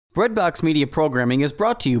Breadbox Media programming is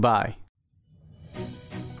brought to you by...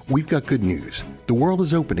 We've got good news. The world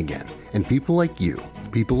is open again, and people like you,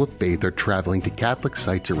 people of faith, are traveling to Catholic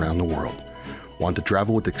sites around the world. Want to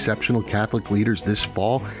travel with exceptional Catholic leaders this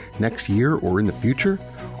fall, next year, or in the future?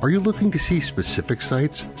 Are you looking to see specific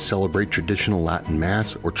sites, celebrate traditional Latin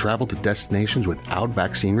Mass, or travel to destinations without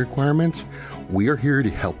vaccine requirements? We are here to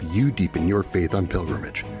help you deepen your faith on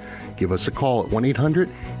pilgrimage. Give us a call at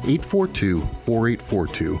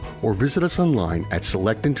 1-800-842-4842 or visit us online at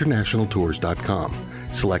selectinternationaltours.com.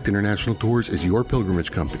 Select International Tours is your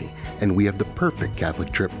pilgrimage company, and we have the perfect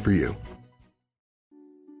Catholic trip for you.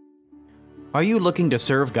 Are you looking to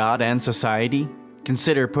serve God and society?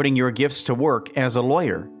 Consider putting your gifts to work as a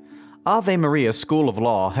lawyer. Ave Maria School of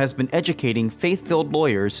Law has been educating faith-filled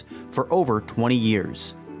lawyers for over 20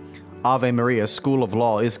 years. Ave Maria School of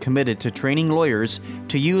Law is committed to training lawyers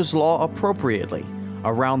to use law appropriately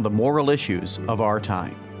around the moral issues of our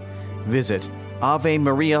time. Visit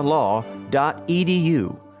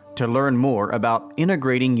avemarialaw.edu to learn more about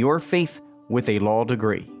integrating your faith with a law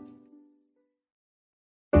degree.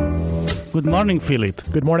 Good morning, Philip.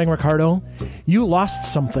 Good morning, Ricardo. You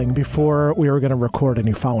lost something before we were going to record and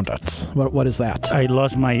you found it. What is that? I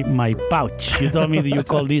lost my pouch. You told me that you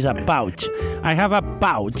called this a pouch. I have a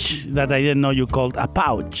pouch that I didn't know you called a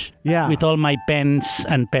pouch. Yeah. With all my pens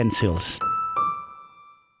and pencils.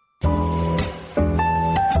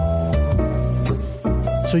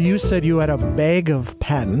 So you said you had a bag of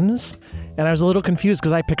pens, and I was a little confused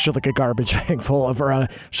because I pictured like a garbage bag full of, or a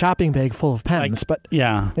shopping bag full of pens. But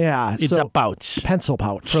yeah, it's so a pouch, pencil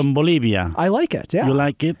pouch from Bolivia. I like it. Yeah, you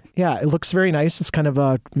like it? Yeah, it looks very nice. It's kind of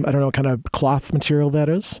a, I don't know, kind of cloth material that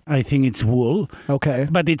is. I think it's wool. Okay,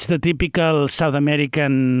 but it's the typical South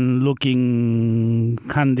American looking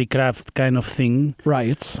handicraft kind of thing.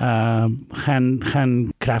 Right.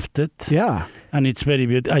 Handcrafted. Yeah. And it's very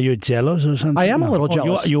beautiful. Are you jealous or something? I am a little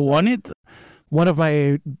jealous. You want it? One of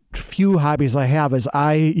my few hobbies I have is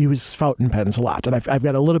I use fountain pens a lot. And I've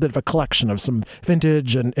got a little bit of a collection of some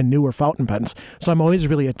vintage and newer fountain pens. So I'm always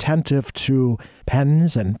really attentive to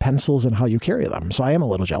pens and pencils and how you carry them. So I am a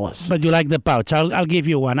little jealous. But you like the pouch. I'll give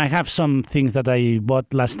you one. I have some things that I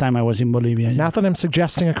bought last time I was in Bolivia. Not that I'm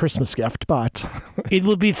suggesting a Christmas gift, but... It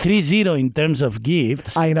would be 3-0 in terms of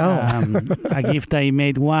gifts. I know. A gift I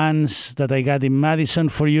made once that I got in Madison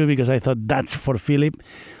for you because I thought that's for Philip.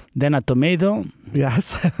 Then a tomato.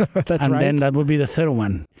 Yes, that's and right. And then that would be the third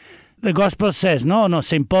one. The Gospel says,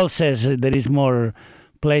 St. Paul says there is more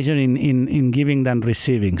pleasure in giving than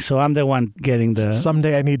receiving. So I'm the one getting the...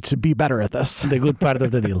 Someday I need to be better at this. The good part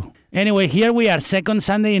of the deal. Anyway, here we are, second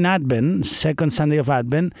Sunday of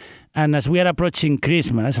Advent. And as we are approaching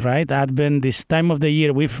Christmas, right, Advent, this time of the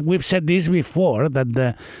year, we've said this before,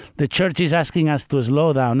 that the church is asking us to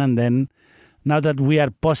slow down, and then now that we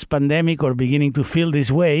are post-pandemic or beginning to feel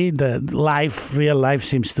this way, the real life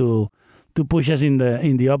seems to push us in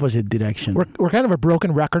the opposite direction. We're kind of a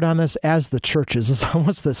broken record on this as the church is. It's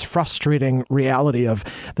almost this frustrating reality of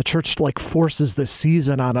the church like forces this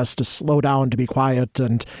season on us to slow down, to be quiet,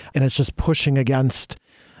 and it's just pushing against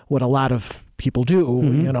what a lot of people do,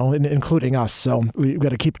 including us. So we've got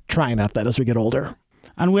to keep trying at that as we get older.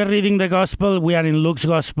 And we're reading the Gospel. We are in Luke's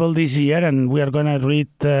Gospel this year, and we are going to read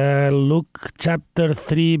Luke chapter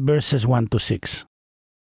 3, verses 1-6.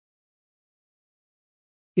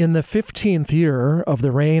 In the 15th year of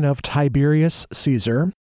the reign of Tiberius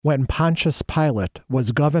Caesar, when Pontius Pilate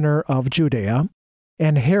was governor of Judea,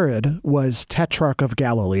 and Herod was tetrarch of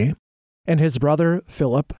Galilee, and his brother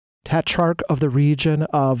Philip, tetrarch of the region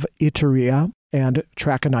of Iturea and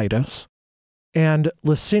Trachonitis, and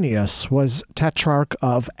Licinius was tetrarch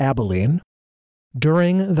of Abilene,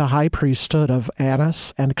 during the high priesthood of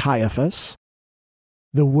Annas and Caiaphas,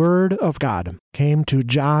 the word of God came to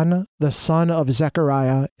John, the son of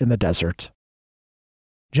Zechariah, in the desert.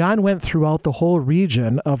 John went throughout the whole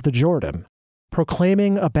region of the Jordan,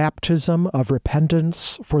 proclaiming a baptism of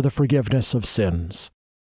repentance for the forgiveness of sins,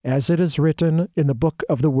 as it is written in the book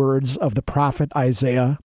of the words of the prophet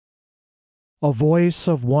Isaiah, a voice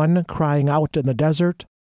of one crying out in the desert,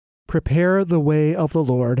 prepare the way of the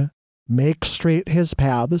Lord, make straight his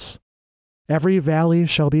paths. Every valley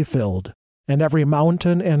shall be filled, and every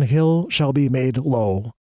mountain and hill shall be made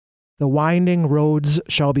low. The winding roads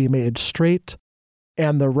shall be made straight,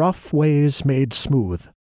 and the rough ways made smooth,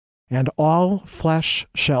 and all flesh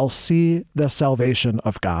shall see the salvation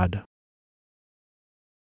of God.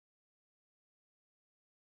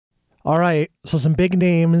 All right, so some big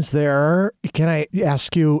names there. Can I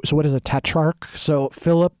ask you, so what is a tetrarch? So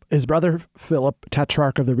Philip, his brother Philip,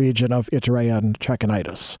 tetrarch of the region of Iturea and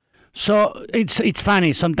Trachonitis. So it's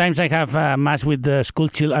funny. Sometimes I have mass with the school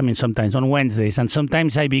children. I mean, sometimes on Wednesdays, and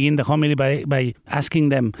sometimes I begin the homily by asking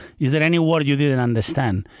them, "Is there any word you didn't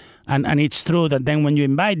understand?" And it's true that then when you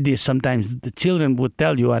invite this, sometimes the children would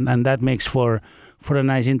tell you, and that makes for a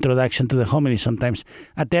nice introduction to the homily. Sometimes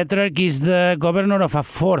a tetrarch is the governor of a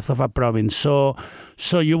fourth of a province. So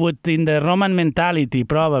you would, in the Roman mentality,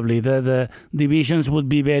 probably the divisions would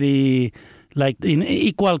be very, like, in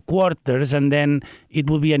equal quarters, and then it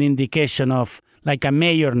would be an indication of, like, a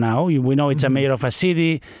mayor now. We know it's a mayor of a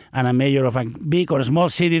city and a mayor of a big or small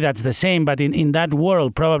city. That's the same. But in that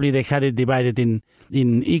world, probably they had it divided in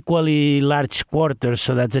equally large quarters.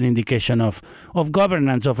 So that's an indication of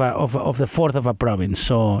governance of the fourth of a province.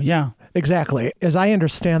 So, yeah. Exactly. As I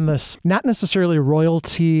understand this, not necessarily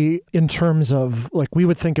royalty in terms of, like, we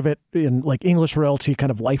would think of it in, like, English royalty,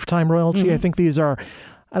 kind of lifetime royalty. I think these are,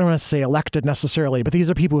 I don't want to say elected necessarily, but these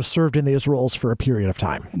are people who served in these roles for a period of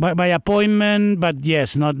time. By appointment, but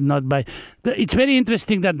yes, not by... It's very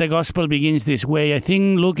interesting that the gospel begins this way. I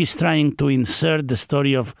think Luke is trying to insert the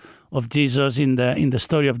story of Jesus in the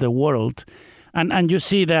story of the world. And you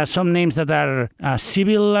see there are some names that are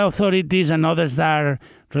civil authorities and others that are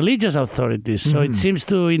religious authorities. So it seems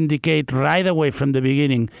to indicate right away from the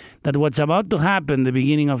beginning that what's about to happen, the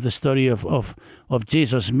beginning of the story of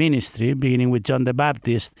Jesus' ministry, beginning with John the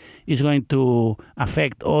Baptist, is going to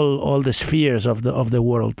affect all the spheres of the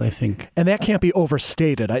world, I think. And that can't be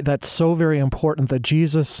overstated. That's so very important that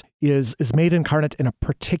Jesus is made incarnate in a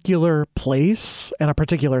particular place and a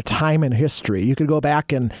particular time in history. You could go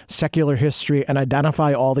back in secular history and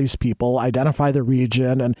identify all these people, identify the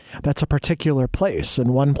region, and that's a particular place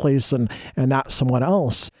in one place and not someone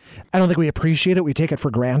else. I don't think we appreciate it. We take it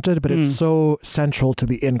for granted, but it's so central to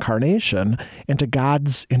the incarnation and to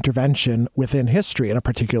God's intervention within history in a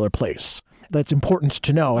particular place. That's important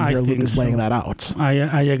to know, and here Luke is laying that out. I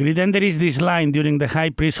agree. Then there is this line during the high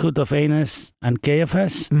priesthood of Annas and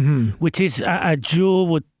Caiaphas, which is a Jew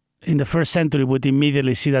would, in the first century, would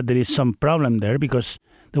immediately see that there is some problem there because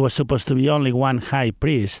there was supposed to be only one high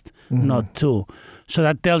priest, not two. So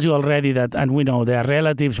that tells you already that, and we know they are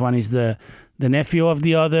relatives. One is the nephew of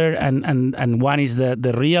the other, and one is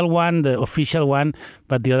the real one, the official one,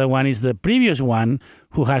 but the other one is the previous one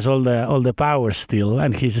who has all the power still,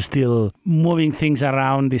 and he's still moving things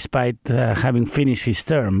around despite having finished his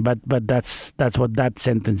term. But that's what that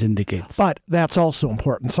sentence indicates. But that's also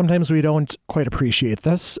important. Sometimes we don't quite appreciate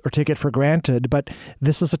this or take it for granted, but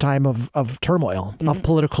this is a time of turmoil, of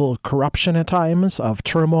political corruption at times, of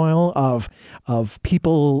turmoil, of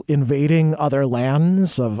people invading other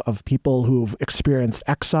lands, of people who've experienced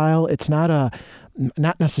exile. It's not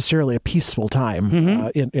necessarily a peaceful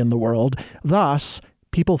time in the world. Thus,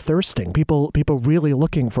 people thirsting, people really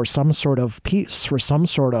looking for some sort of peace,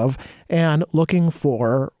 and looking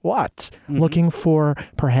for what? Looking for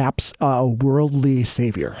perhaps a worldly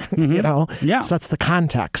savior, you know? Yeah. So that's the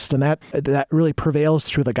context, and that really prevails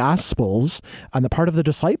through the Gospels on the part of the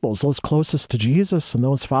disciples, those closest to Jesus and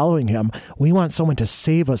those following him. We want someone to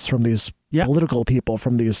save us from these political people,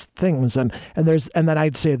 from these things, and then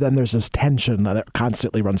I'd say then there's this tension that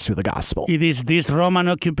constantly runs through the gospel. It is this Roman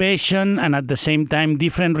occupation, and at the same time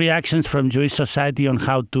different reactions from Jewish society on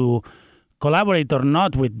how to collaborate or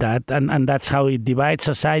not with that, and that's how it divides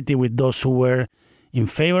society, with those who were in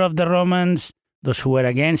favor of the Romans, those who were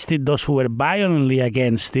against it, those who were violently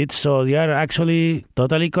against it. So you are actually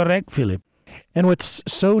totally correct, Philip. And what's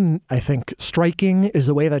so, I think, striking is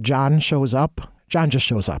the way that John shows up. John just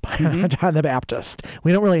shows up, John the Baptist.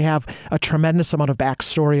 We don't really have a tremendous amount of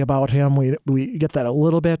backstory about him. We get that a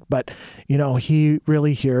little bit, but, you know, he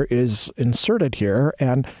really here is inserted here,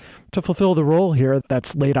 and to fulfill the role here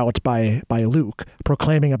that's laid out by Luke,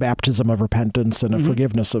 proclaiming a baptism of repentance and a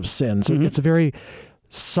forgiveness of sins. It's very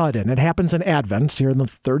sudden. It happens in Advent, here in the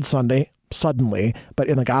third Sunday, suddenly, but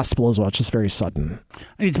in the gospel as well, it's just very sudden.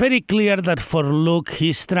 It's very clear that for Luke,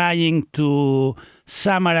 he's trying to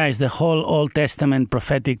summarize the whole Old Testament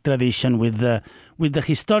prophetic tradition with the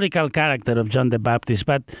historical character of John the Baptist,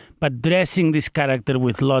 but dressing this character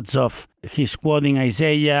with lots of, he's quoting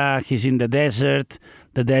Isaiah, he's in the desert.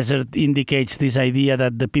 The desert indicates this idea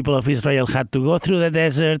that the people of Israel had to go through the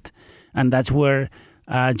desert, and that's where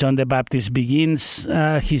John the Baptist begins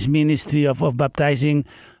his ministry of baptizing.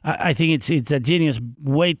 I think it's a genius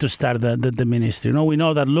way to start the ministry. You know, we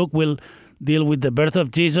know that Luke will deal with the birth of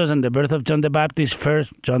Jesus and the birth of John the Baptist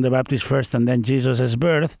first, and then Jesus'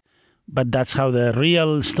 birth. But that's how the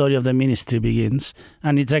real story of the ministry begins,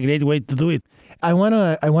 and it's a great way to do it. I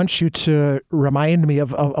want you to remind me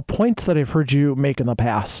of a point that I've heard you make in the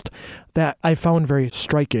past, that I found very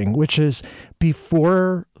striking, which is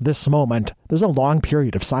before this moment, there's a long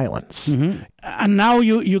period of silence. Mm-hmm. And now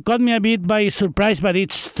you caught me a bit by surprise, but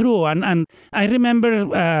it's true. And I remember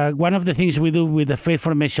one of the things we do with the Faith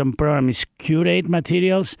Formation program is curate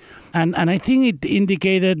materials. And I think it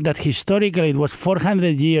indicated that historically it was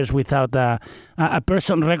 400 years without a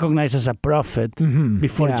person recognized as a prophet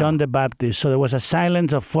before John the Baptist. So there was a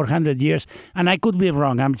silence of 400 years. And I could be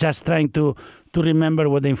wrong. I'm just trying to remember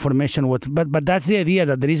what the information was. But that's the idea,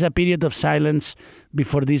 that there is a period of silence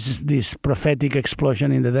before this prophetic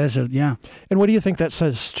explosion in the desert, yeah. And what do you think that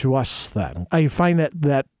says to us then? I find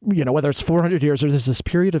that whether it's 400 years or there's this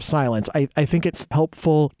period of silence, I think it's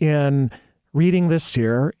helpful in reading this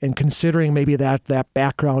here and considering maybe that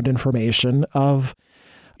background information of,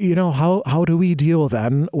 how do we deal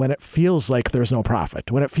then when it feels like there's no prophet,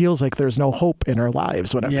 when it feels like there's no hope in our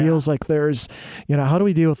lives, when it feels like there's, how do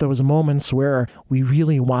we deal with those moments where we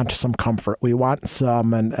really want some comfort, we want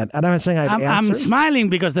some, and I'm not saying I have answers. I'm smiling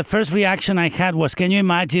because the first reaction I had was, can you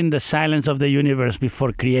imagine the silence of the universe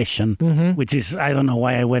before creation, which is, I don't know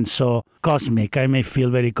why I went so cosmic. I may feel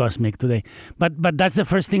very cosmic today. But that's the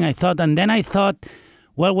first thing I thought. And then I thought,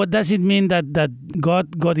 well, what does it mean that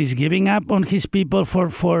God is giving up on his people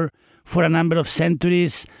for a number of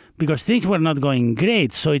centuries? Because things were not going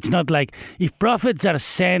great. So it's not like if prophets are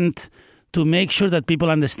sent to make sure that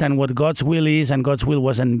people understand what God's will is and God's will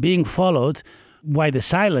wasn't being followed, why the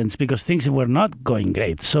silence? Because things were not going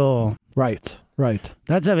great. So Right.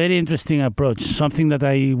 That's a very interesting approach, something that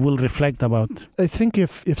I will reflect about. I think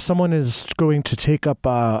if someone is going to take up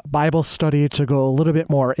a Bible study to go a little bit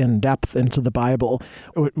more in depth into the Bible,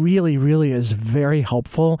 what really, really is very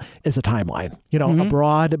helpful is a timeline. A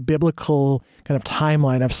broad biblical kind of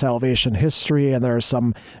timeline of salvation history. And there's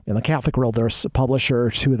some, in the Catholic world, there's a publisher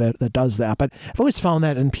too that does that. But I've always found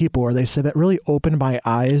that in people where they say that really opened my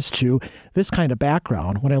eyes to this kind of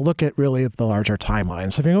background when I look at really the larger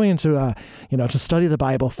timeline. So if you're going into to study the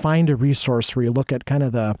Bible, find a resource where you look at kind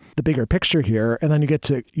of the bigger picture here, and then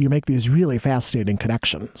you make these really fascinating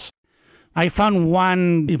connections. I found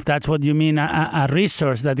one, if that's what you mean, a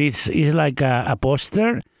resource that is like a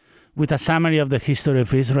poster with a summary of the history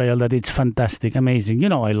of Israel that it's fantastic, amazing.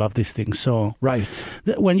 I love these things. So right.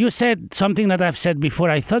 When you said something that I've said before,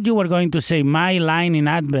 I thought you were going to say my line in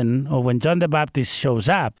Advent, or when John the Baptist shows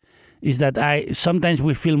up, is that sometimes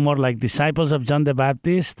we feel more like disciples of John the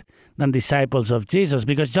Baptist than disciples of Jesus,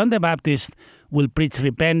 because John the Baptist will preach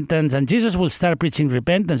repentance and Jesus will start preaching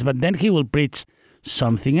repentance, but then he will preach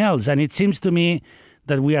something else. And it seems to me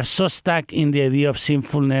that we are so stuck in the idea of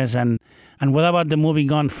sinfulness and what about the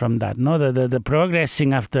moving on from that? No, the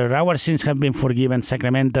progressing after our sins have been forgiven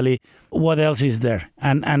sacramentally. What else is there?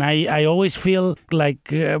 And I always feel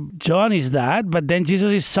like John is that, but then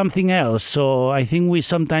Jesus is something else. So I think we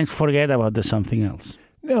sometimes forget about the something else.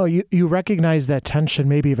 No, you recognize that tension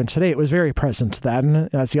maybe even today. It was very present then.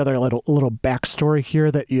 That's the other little backstory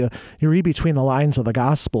here that you read between the lines of the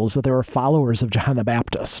Gospels, that there were followers of John the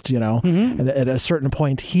Baptist, and at a certain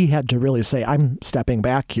point he had to really say, I'm stepping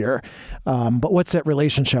back here. But what's that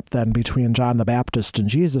relationship then between John the Baptist and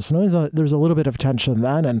Jesus? And there's a little bit of tension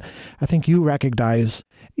then, and I think you recognize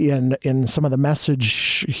in some of the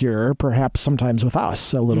message here, perhaps sometimes with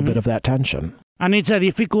us, a little bit of that tension. And it's a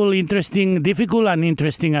difficult and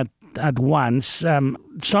interesting at once.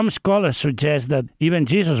 Some scholars suggest that even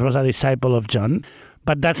Jesus was a disciple of John,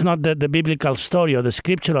 but that's not the biblical story or the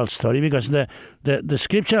scriptural story, because the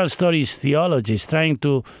scriptural story is theology. It's trying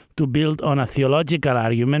to build on a theological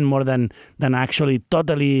argument more than actually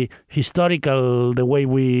totally historical, the way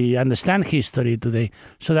we understand history today.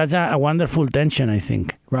 So that's a wonderful tension, I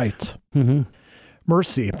think. Right. Mm-hmm.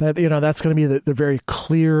 Mercy, that's going to be the very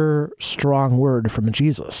clear, strong word from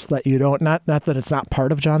Jesus that you don't, not that it's not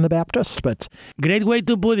part of John the Baptist, but... Great way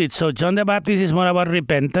to put it. So John the Baptist is more about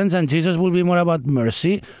repentance and Jesus will be more about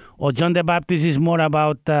mercy, or John the Baptist is more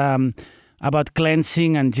about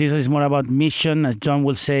cleansing and Jesus is more about mission. As John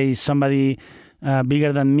will say, somebody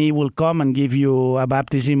bigger than me will come and give you a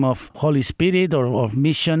baptism of Holy Spirit or of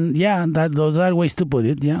mission. Yeah, those are ways to put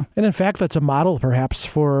it, yeah. And in fact, that's a model perhaps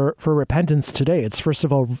for repentance today. It's first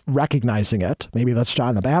of all recognizing it. Maybe that's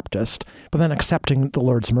John the Baptist, but then accepting the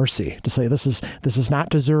Lord's mercy to say this is not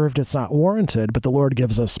deserved, it's not warranted, but the Lord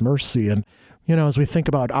gives us mercy. And as we think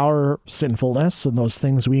about our sinfulness and those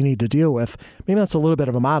things we need to deal with, maybe that's a little bit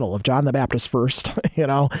of a model of John the Baptist first,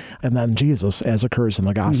 and then Jesus as occurs in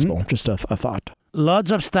the gospel. Mm-hmm. Just a thought. Lots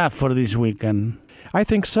of stuff for this weekend. I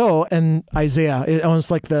think so. And Isaiah, it was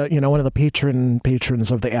like one of the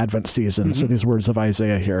patrons of the Advent season. Mm-hmm. So these words of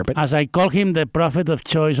Isaiah here. But as I call him, the prophet of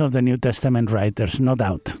choice of the New Testament writers, no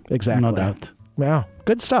doubt. Exactly. No doubt. Yeah,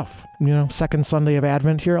 good stuff. Second Sunday of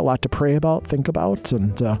Advent here, a lot to pray about, think about,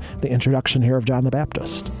 and the introduction here of John the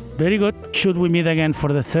Baptist. Very good. Should we meet again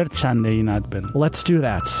for the third Sunday in Advent? Let's do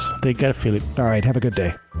that. Take care, Philip. All right, have a good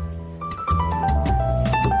day.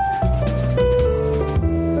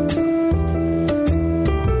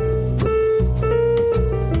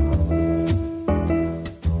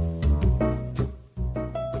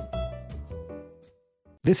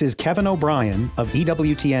 This is Kevin O'Brien of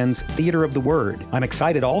EWTN's Theater of the Word. I'm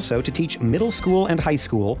excited also to teach middle school and high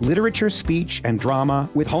school literature, speech, and drama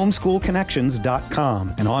with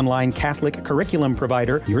homeschoolconnections.com, an online Catholic curriculum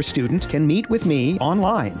provider. Your student can meet with me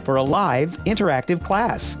online for a live, interactive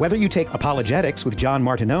class. Whether you take apologetics with John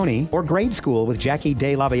Martinoni, or grade school with Jackie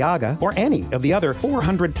De La Viaga, or any of the other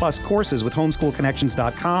 400-plus courses with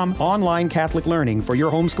homeschoolconnections.com, online Catholic learning for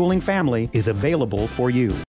your homeschooling family is available for you.